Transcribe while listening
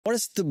What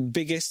is the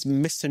biggest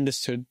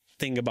misunderstood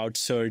thing about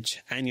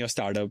search and your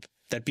startup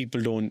that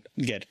people don't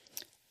get?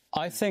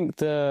 I think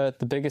the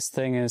biggest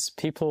thing is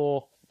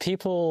people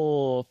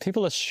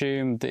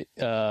assume that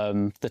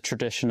the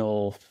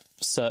traditional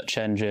search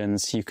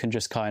engines, you can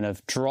just kind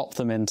of drop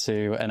them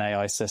into an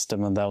AI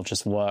system and they'll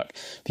just work.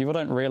 People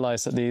don't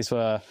realize that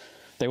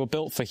they were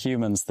built for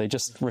humans. They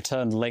just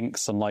return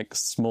links and like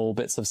small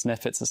bits of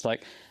snippets. It's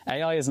like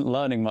AI isn't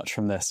learning much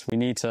from this. We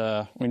need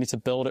to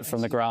build it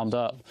from the ground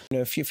up.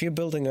 If you're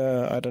building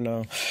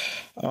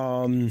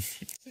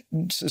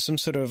some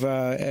sort of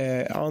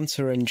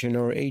answer engine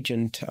or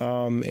agent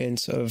in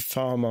sort of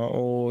pharma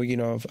or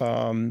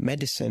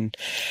medicine,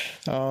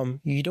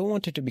 you don't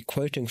want it to be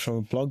quoting from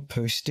a blog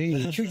post, do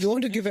you? You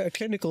want to give it a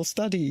clinical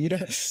study,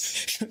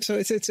 So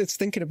it's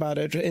thinking about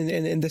it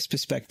in this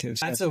perspective.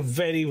 That's a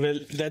very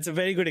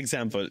good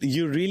example.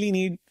 You really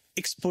need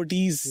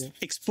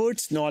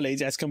experts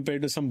knowledge as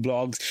compared to some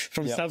blogs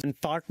from stuff, and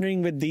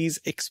partnering with these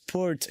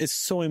experts is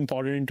so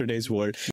important in today's world.